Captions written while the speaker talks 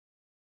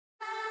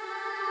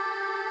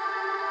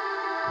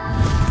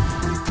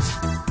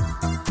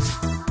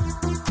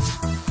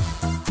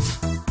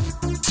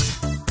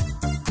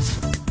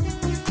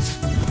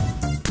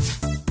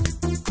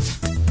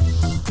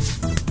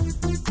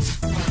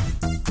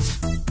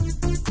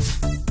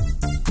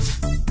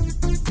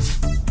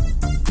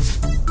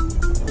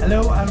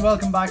Hello and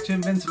welcome back to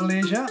Invincible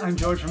Asia. I'm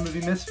George from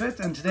Movie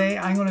Misfit, and today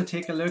I'm going to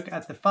take a look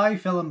at the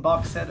 5-film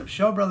box set of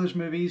Shaw Brothers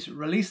movies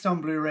released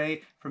on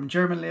Blu-ray from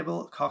German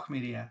label Koch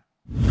Media.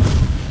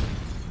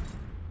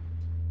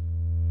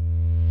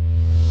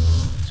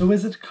 So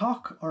is it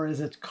Koch or is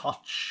it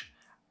Koch?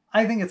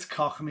 I think it's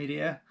Koch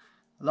Media.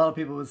 A lot of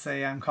people would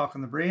say I'm Koch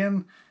in the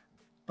brain,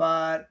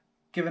 but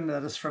given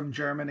that it's from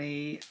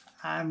Germany,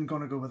 I'm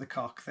going to go with the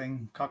Koch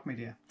thing, Koch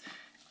Media.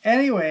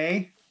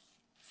 Anyway,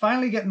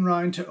 finally getting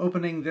round to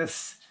opening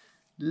this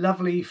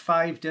lovely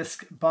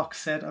 5-disc box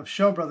set of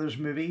Shaw Brothers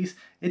movies.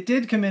 It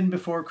did come in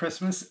before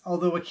Christmas,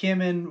 although it came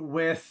in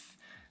with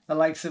the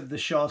likes of the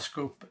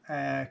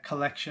Shawscope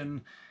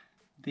collection,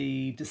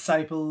 the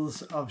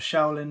Disciples of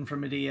Shaolin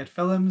from 88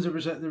 Films. There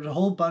was a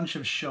whole bunch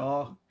of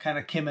Shaw kind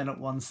of came in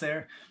at once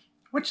there,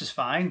 which is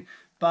fine.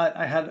 But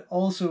I had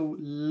also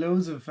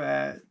loads of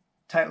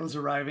titles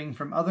arriving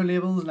from other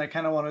labels, and I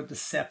kind of wanted to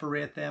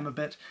separate them a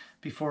bit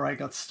before I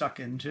got stuck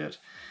into it.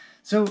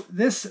 So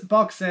this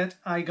box set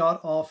I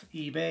got off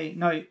eBay.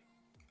 Now,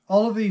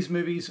 all of these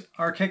movies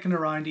are kicking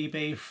around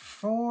eBay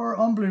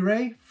on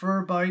Blu-ray for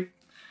about,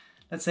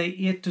 let's say,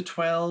 8 to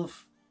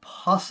 12,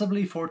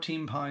 possibly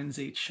 £14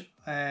 each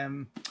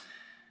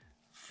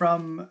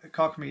from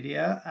Koch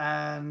Media.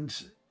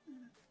 And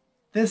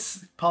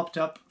this popped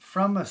up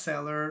from a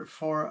seller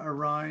for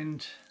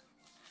around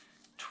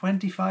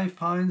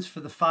 £25 for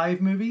the 5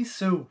 movies.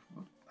 So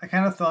I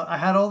kind of thought I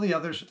had all the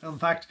others. In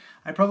fact,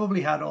 I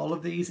probably had all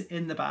of these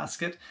in the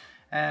basket.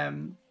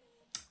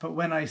 But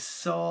when I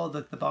saw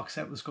that the box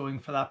set was going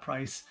for that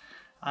price,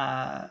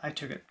 I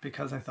took it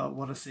because I thought,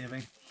 what a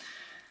saving.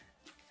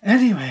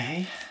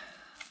 Anyway,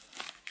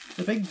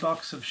 the big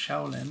box of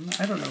Shaolin.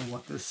 I don't know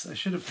what this, I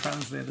should have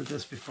translated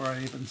this before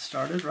I even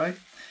started, right?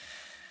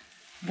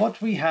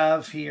 What we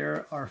have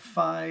here are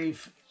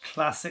 5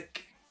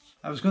 classic,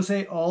 I was going to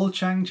say all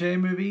Chang-Chi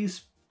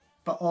movies,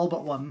 but all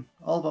but one.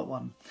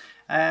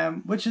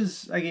 Which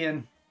is,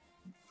 again,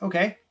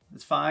 okay,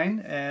 it's fine.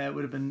 It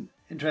would have been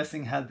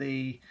interesting had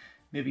they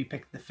maybe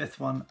picked the 5th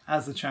one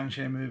as a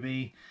Chang-Chi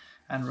movie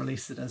and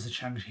released it as a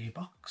Chang-Chi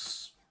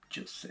box.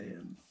 Just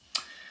saying.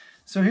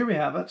 So here we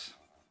have it.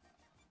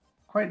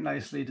 Quite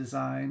nicely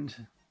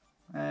designed.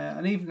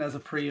 And even as a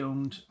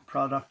pre-owned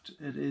product,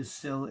 it is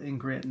still in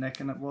great nick,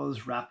 and it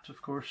was wrapped,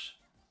 of course.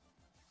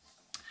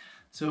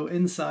 So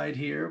inside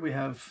here we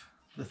have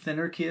the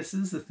thinner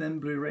cases, the thin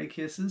Blu-ray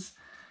cases.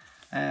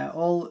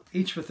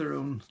 Each with their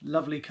own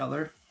lovely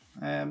colour.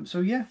 So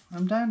yeah,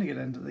 I'm down to get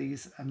into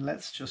these and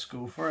let's just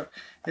go for it.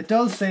 It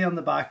does say on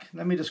the back,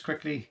 let me just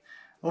quickly,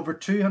 over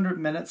 200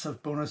 minutes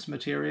of bonus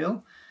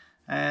material.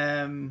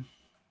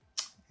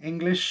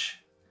 English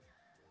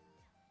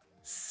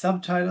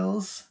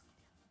subtitles,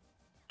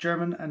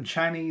 German and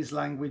Chinese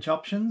language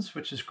options,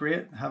 which is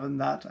great, having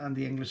that and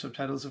the English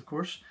subtitles, of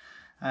course.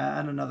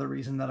 And another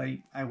reason that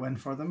I went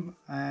for them.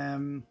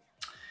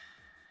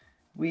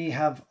 We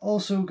have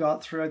also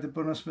got throughout the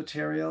bonus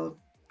material,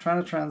 trying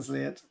to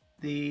translate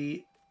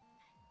the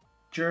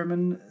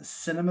German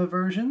cinema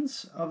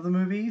versions of the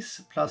movies,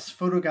 plus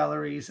photo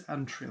galleries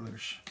and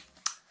trailers.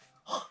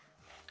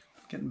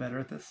 Getting better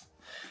at this.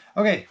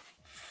 Okay,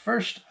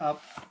 first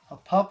up, I'll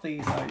pop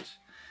these out,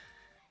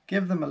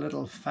 give them a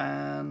little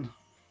fan.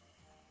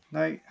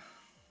 Now,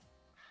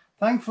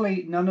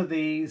 thankfully, none of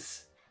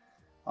these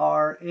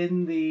are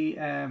in the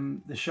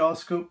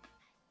Shawscope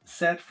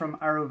set from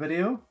Arrow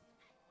Video.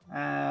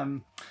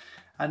 And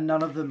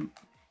none of them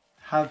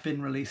have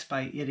been released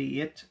by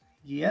 88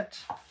 yet.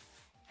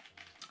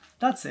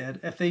 That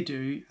said, if they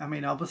do, I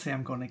mean, obviously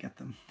I'm going to get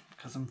them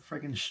because I'm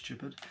friggin'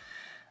 stupid.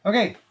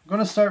 Okay, I'm going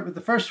to start with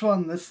the first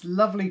one. This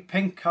lovely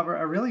pink cover.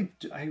 I really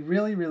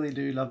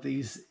do love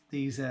these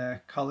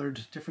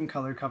different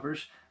color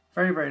covers.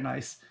 Very, very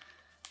nice.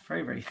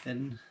 Very, very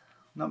thin.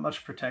 Not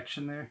much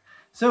protection there.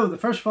 So the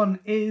first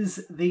one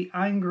is The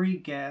Angry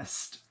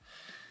Guest.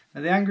 Now,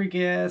 The Angry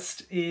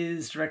Guest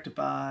is directed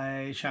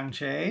by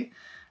Shang-Chi.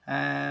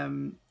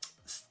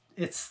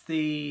 It's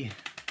the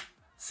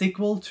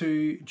sequel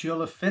to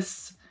Duel of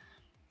Fists.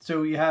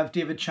 So you have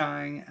David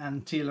Chang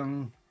and Ti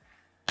Lung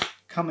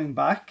coming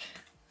back,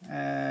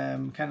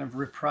 kind of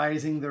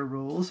reprising their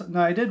roles.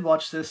 Now, I did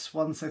watch this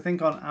once, I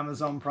think on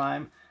Amazon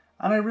Prime,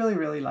 and I really,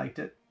 really liked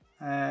it.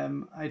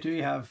 I do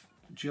have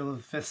Duel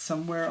of Fists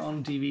somewhere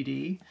on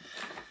DVD.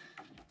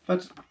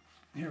 But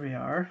here we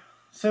are.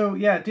 So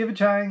yeah, David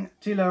Chang,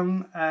 Ti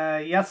Lung,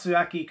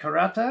 Yasuaki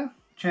Karata,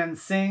 Chen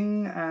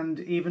Sing, and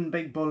even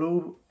Big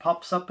Bolo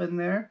pops up in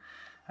there.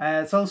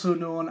 It's also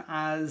known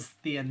as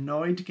The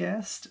Annoyed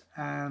Guest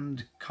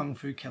and Kung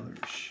Fu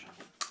Killers.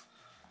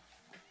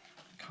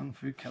 Kung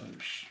Fu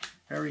Killers.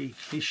 Very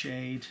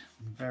cliched,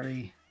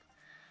 very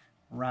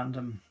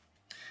random.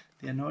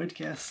 The Annoyed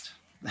Guest.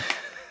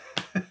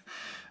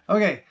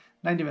 Okay,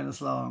 90 minutes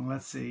long.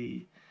 Let's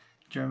see.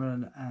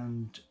 German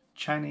and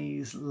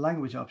Chinese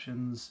language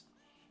options.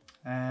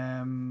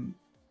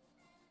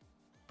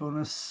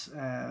 Bonus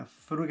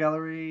photo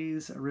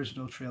galleries,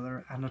 original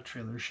trailer, and a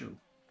trailer show.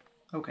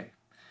 Okay,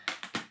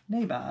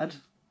 nay bad.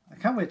 I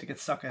can't wait to get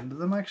stuck into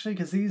them actually,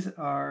 because these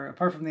are,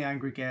 apart from The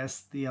Angry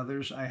Guest, the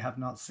others I have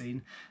not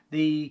seen.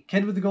 The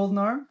Kid with the Golden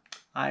Arm,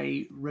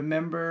 I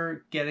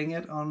remember getting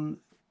it on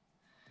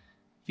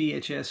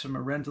VHS from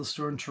a rental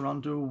store in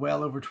Toronto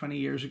well over 20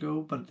 years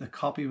ago, but the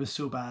copy was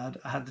so bad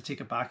I had to take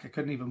it back. I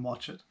couldn't even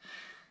watch it.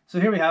 So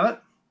here we have it.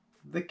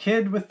 The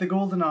Kid with the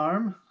Golden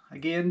Arm,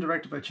 again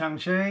directed by Chang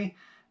Cheh,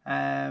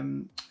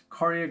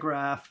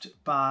 choreographed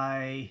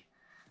by,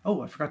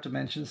 oh I forgot to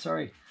mention,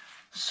 sorry,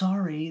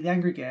 The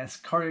Angry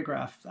Guest,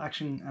 choreographed,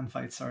 action and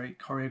fight, sorry,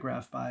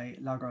 choreographed by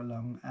Lau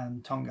Gar-leung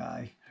and Tong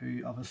Gai,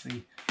 who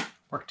obviously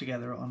worked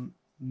together on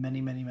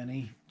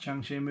many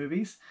Chang Cheh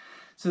movies.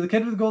 So The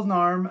Kid with the Golden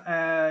Arm,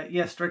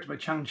 yes, directed by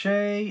Chang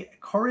Cheh,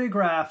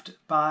 choreographed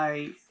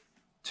by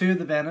two of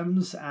the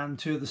Venoms and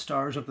two of the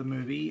stars of the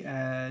movie,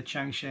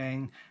 Chang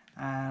Sheng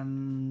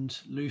and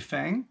Lu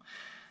Feng.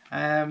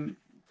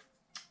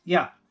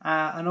 Yeah,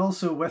 and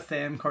also with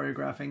them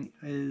choreographing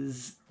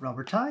is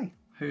Robert Tai,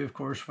 who of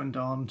course went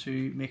on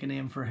to make a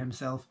name for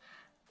himself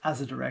as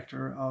a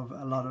director of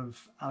a lot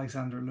of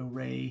Alexander Lo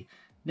Ray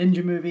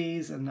ninja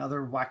movies and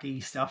other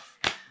wacky stuff,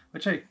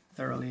 which I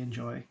thoroughly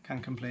enjoy,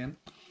 can't complain.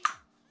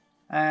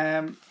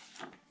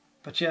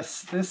 But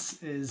yes,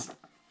 this is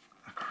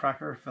a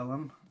cracker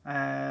film.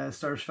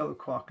 Stars Philip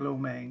Kwok, Lo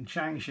Meng,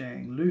 Chang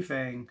Sheng, Lu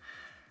Feng,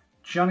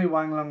 Johnny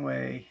Wang Long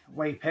Wei,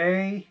 Wei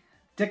Pei,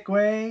 Dick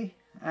Wei,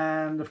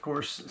 and of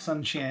course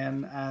Sun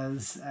Qian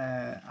as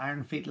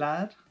Iron Feet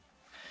Lad.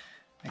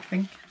 I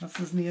think that's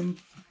his name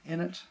in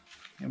it,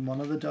 in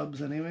one of the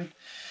dubs anyway.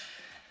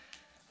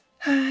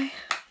 Hi,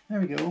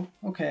 there we go.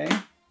 Okay,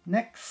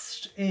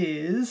 next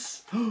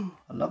is, oh,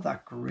 I love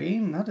that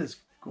green, that is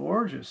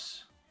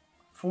gorgeous.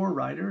 4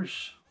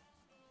 riders,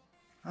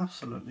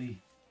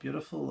 absolutely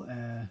beautiful,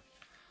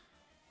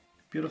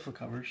 beautiful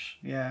covers.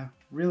 Yeah,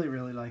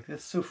 really like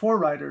this. So 4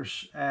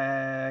 riders,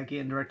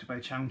 again directed by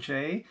Chang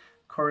Cheh,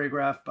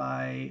 choreographed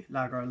by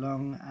Lau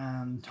Gar-leung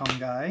and Tong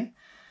Gai.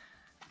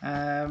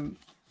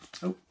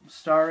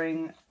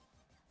 Starring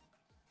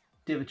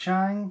David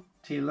Chang,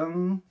 Ti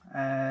Lung,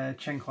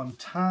 Chen Quan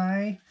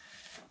Tai,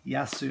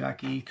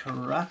 Yasuaki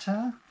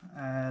Kurata,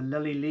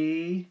 Lily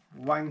Lee,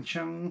 Wang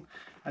Chung,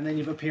 and then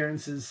you have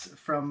appearances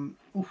from,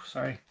 oh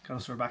sorry, got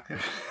a sore back there.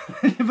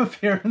 You have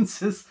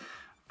appearances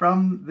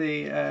from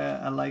the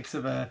likes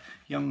of a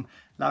young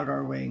Lau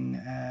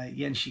Gar-wing,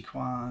 Yen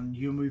Shiquan,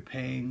 Yu Mu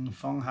Ping,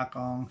 Feng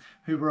Hakong,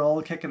 who were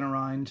all kicking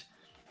around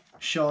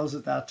shows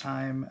at that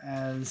time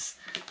as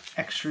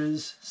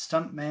extras,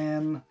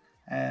 stuntmen,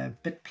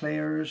 bit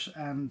players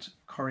and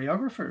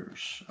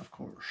choreographers, of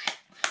course.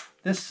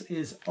 This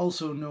is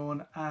also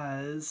known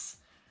as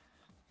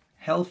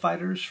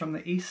Hellfighters from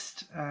the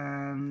East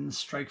and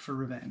Strike for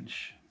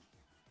Revenge.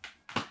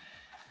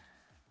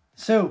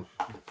 So,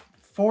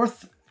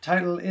 4th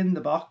title in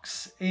the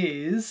box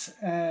is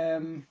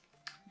the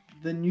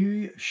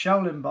new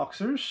Shaolin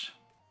Boxers.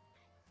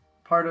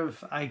 Part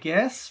of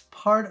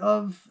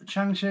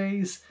Chang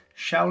Cheh's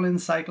Shaolin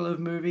cycle of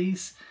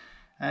movies.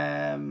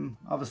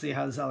 Obviously it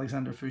has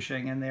Alexander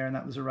Fusheng in there, and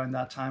that was around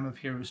that time of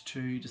Heroes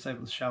 2,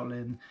 Disciples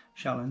Shaolin,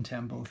 Shaolin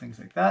Temple, things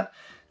like that.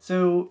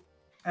 So,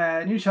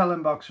 new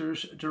Shaolin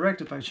Boxers,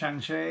 directed by Chang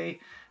Cheh,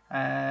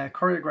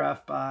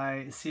 choreographed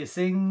by Xie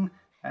Xing,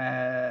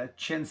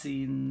 Chen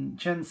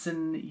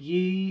Xin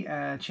Yi,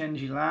 Chen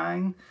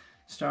Jilang,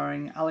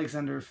 starring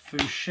Alexander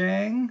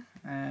Fusheng,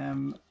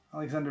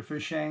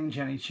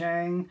 Jenny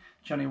Cheng,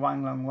 Johnny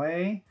Wang Long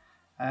Wei,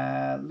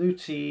 Lu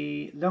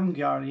Ti, Lung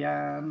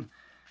Gyarlian,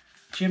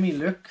 Jimmy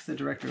Luke, the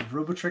director of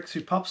Robotrix,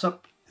 who pops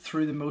up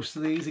through the most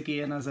of these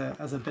again as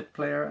a bit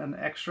player and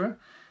extra.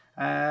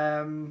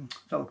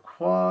 Philip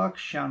Kwok,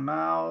 Shan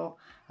Mao,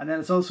 and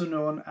then it's also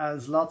known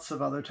as lots of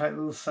other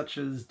titles such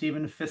as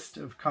Demon Fist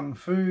of Kung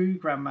Fu,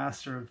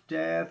 Grandmaster of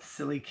Death,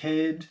 Silly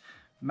Kid,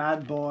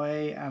 Mad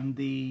Boy, and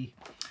the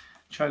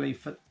Charlie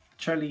Fat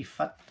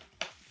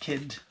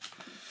Kid.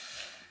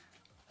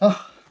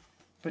 Oh,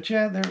 but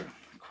yeah, they're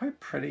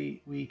quite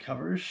pretty wee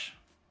covers.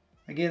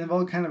 Again, they've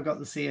all kind of got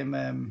the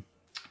same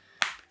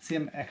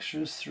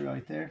extras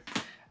throughout there.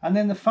 And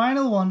then the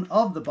final one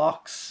of the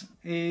box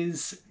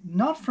is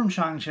not from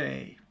Chang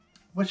Cheh,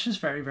 which is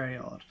very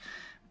odd.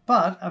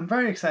 But I'm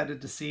very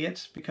excited to see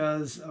it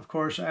because, of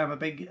course, I am a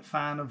big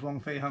fan of Wong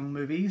Fei-hung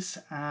movies,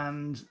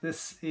 and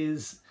this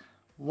is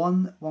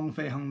one Wong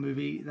Fei-hung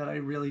movie that I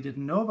really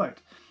didn't know about.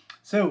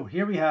 So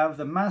here we have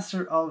The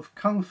Master of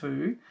Kung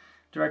Fu,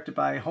 directed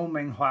by Ho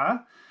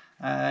Meng-hua.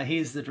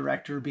 He's the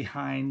director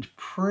behind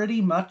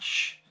pretty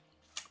much,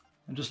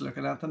 I'm just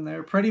looking at them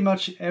there, pretty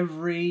much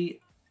every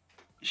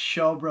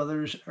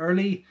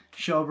early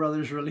Shaw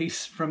Brothers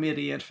release from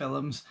 88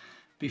 Films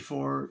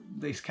before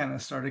they kind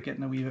of started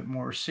getting a wee bit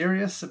more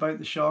serious about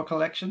the Shaw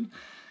collection,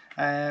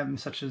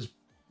 such as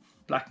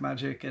Black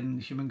Magic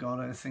and Human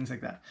Goddess, things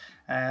like that.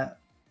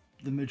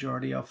 The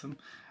majority of them.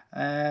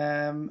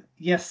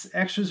 Yes,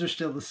 extras are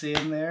still the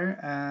same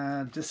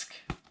there. Disc,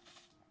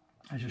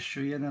 I'll just show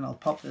you, and then I'll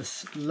pop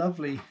this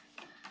lovely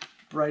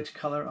bright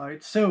color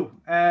out. So,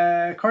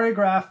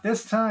 choreographed,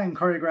 this time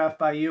choreographed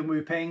by Yu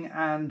Wu Ping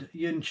and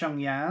Yun Chung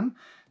Yan.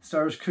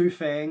 Stars Ku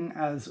Feng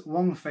as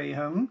Wang Fei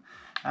Hung,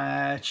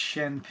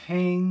 Chen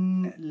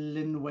Ping,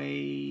 Lin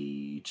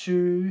Wei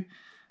Chu,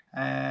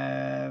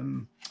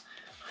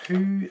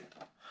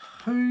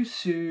 Hu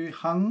Su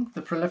Hung,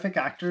 the prolific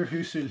actor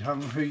Hu Su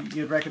Hung, who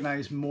you'd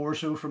recognize more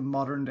so from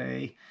modern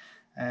day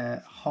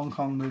Hong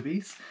Kong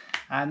movies.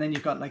 And then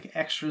you've got like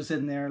extras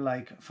in there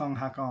like Feng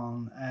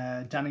Hakon,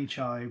 Danny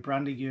Chow,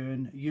 Brandy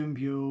Yun, Yun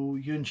Bu,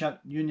 Yun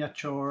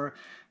Yat Chor,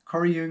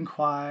 Corey Yun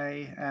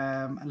Kwai,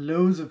 and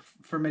loads of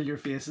familiar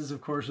faces,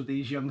 of course, of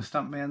these young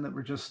stuntmen that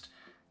were just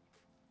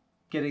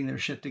getting their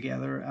shit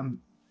together and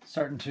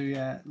starting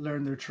to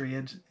learn their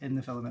trade in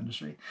the film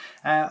industry.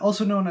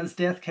 Also known as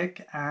Death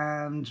Kick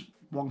and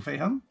Wang Fei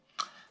Hung.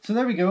 So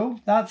there we go.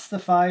 That's the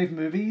 5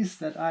 movies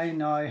that I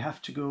now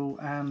have to go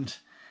and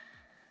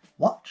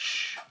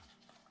watch.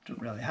 Don't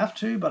really have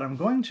to, but I'm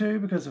going to,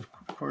 because of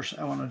course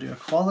I want to do a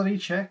quality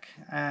check,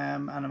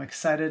 and I'm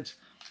excited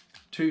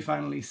to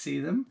finally see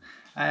them.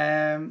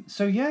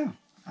 So yeah,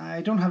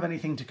 I don't have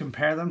anything to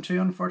compare them to,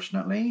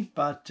 unfortunately,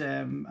 but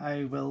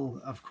I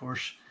will of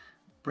course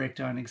break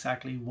down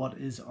exactly what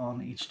is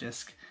on each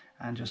disc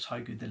and just how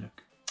good they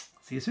look.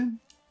 See you soon.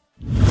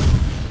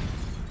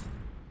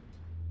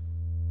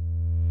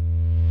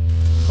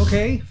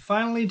 Okay,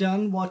 finally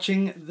done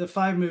watching the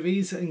 5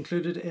 movies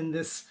included in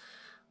this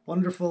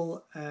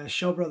wonderful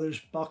Shaw Brothers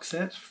box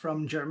set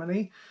from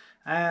Germany.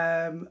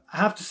 I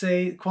have to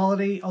say,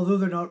 quality, although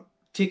they're not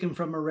taken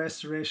from a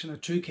restoration, a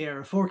 2K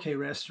or a 4K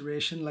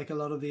restoration, like a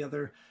lot of the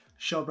other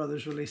Shaw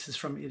Brothers releases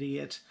from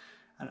 '88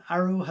 and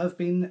Arrow have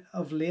been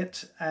of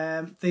late,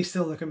 they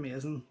still look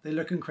amazing. They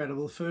look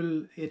incredible,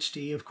 full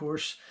HD of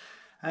course.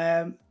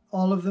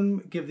 All of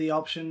them give the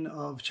option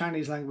of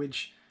Chinese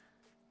language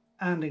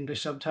and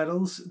English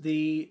subtitles.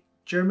 The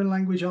German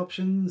language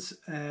options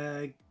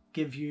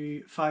give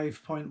you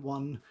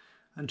 5.1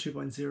 and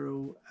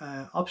 2.0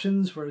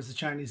 options, whereas the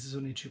Chinese is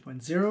only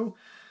 2.0,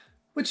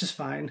 which is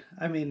fine.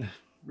 I mean,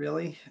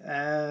 really.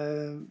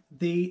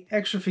 The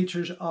extra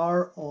features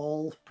are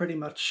all pretty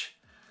much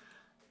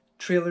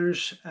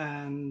trailers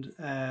and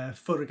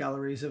photo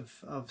galleries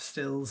of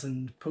stills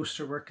and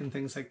poster work and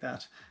things like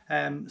that.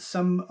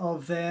 Some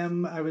of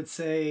them, I would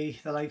say,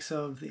 the likes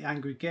of The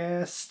Angry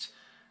Guest,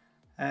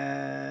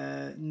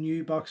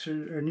 new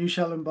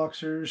Shaolin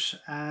Boxers,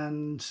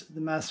 and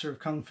The Master of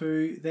Kung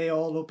Fu, they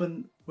all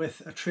open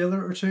with a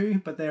trailer or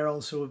two, but they're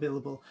also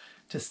available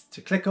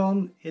to click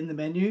on in the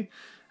menu.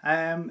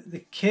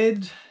 The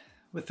Kid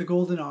with the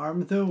Golden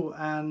Arm though,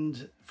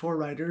 and Four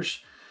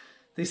Riders,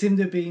 they seem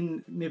to have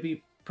been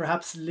maybe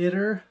perhaps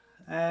later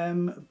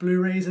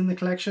Blu-rays in the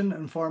collection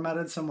and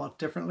formatted somewhat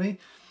differently.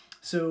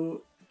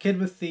 So Kid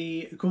with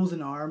the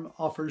Golden Arm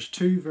offers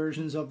 2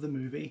 versions of the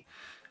movie.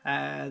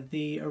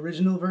 The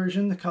original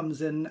version that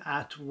comes in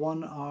at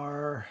 1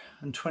 hour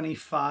and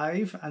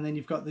 25, and then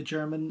you've got the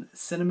German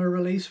cinema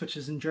release, which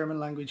is in German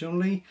language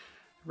only,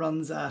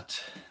 runs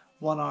at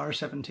 1 hour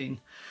 17.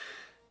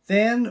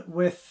 Then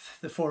with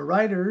the Four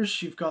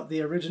Riders, you've got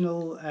the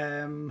original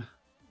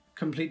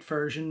complete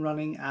version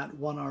running at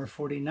 1 hour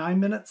 49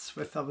 minutes,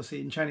 with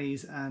obviously in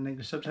Chinese and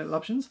English subtitle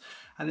options,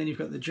 and then you've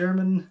got the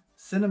German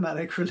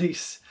cinematic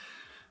release,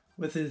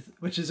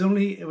 which is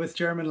only with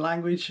German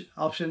language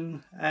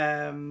option,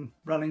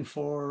 running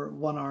for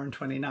 1 hour and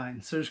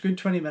 29. So there's a good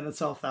 20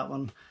 minutes off that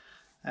one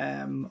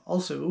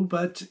also.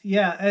 But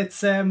yeah,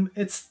 it's do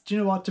you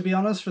know what, to be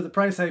honest, for the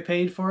price I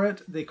paid for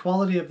it, the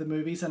quality of the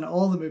movies, and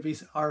all the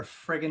movies are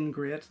friggin'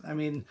 great. I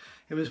mean,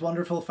 it was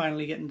wonderful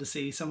finally getting to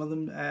see some of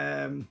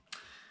them.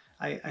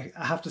 I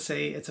have to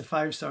say it's a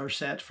 5-star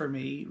set for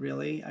me,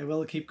 really. I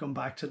will keep going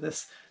back to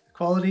this. The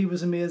quality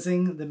was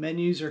amazing. The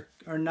menus are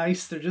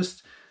nice.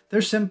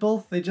 They're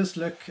simple. They just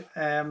look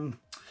kind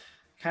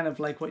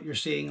of like what you're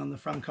seeing on the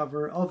front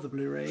cover of the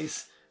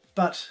Blu-rays.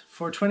 But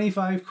for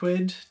 25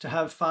 quid to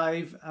have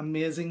 5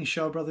 amazing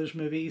Shaw Brothers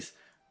movies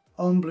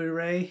on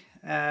Blu-ray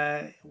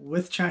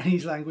with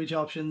Chinese language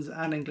options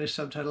and English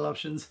subtitle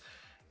options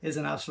is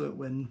an absolute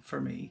win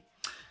for me.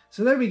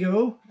 So there we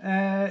go.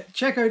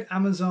 Check out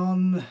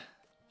Amazon.de,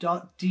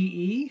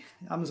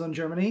 Amazon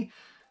Germany,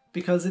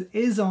 because it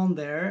is on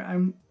there.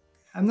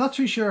 I'm not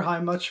too sure how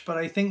much, but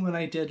I think when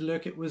I did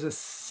look, it was a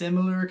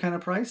similar kind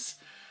of price.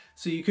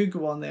 So you could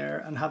go on there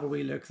and have a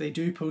wee look. They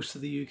do post to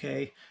the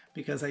UK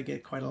because I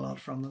get quite a lot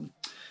from them.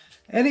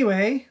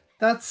 Anyway,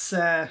 that's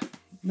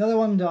another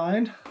one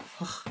down,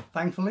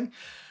 thankfully.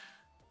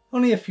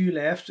 Only a few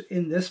left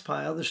in this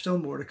pile. There's still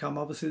more to come.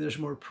 Obviously, there's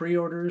more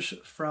pre-orders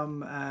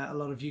from a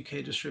lot of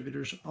UK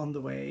distributors on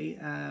the way.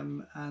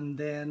 And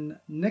then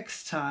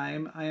next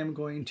time I am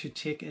going to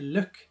take a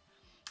look.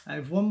 I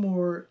have one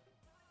more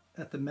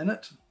at the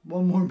minute,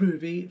 one more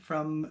movie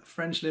from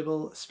French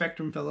label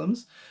Spectrum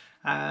Films,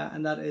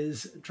 and that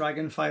is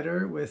Dragon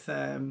Fighter with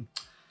Michiko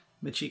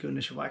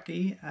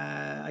Nishiwaki.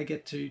 I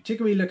get to take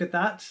a wee look at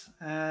that,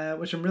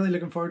 which I'm really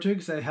looking forward to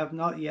because I have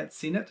not yet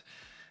seen it.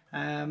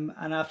 And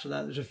after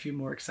that, there's a few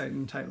more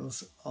exciting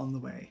titles on the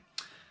way.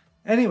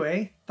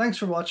 Anyway, thanks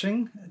for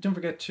watching. Don't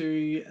forget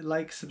to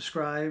like,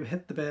 subscribe,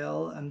 hit the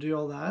bell, and do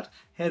all that.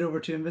 Head over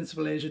to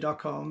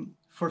invincibleasia.com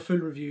for full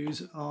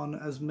reviews on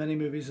as many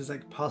movies as I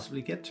could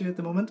possibly get to at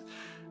the moment.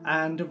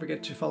 And don't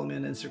forget to follow me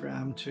on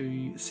Instagram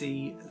to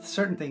see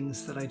certain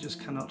things that I just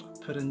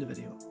cannot put in the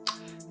video.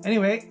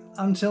 Anyway,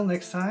 until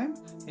next time,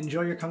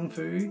 enjoy your Kung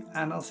Fu,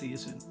 and I'll see you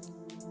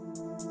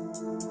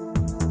soon.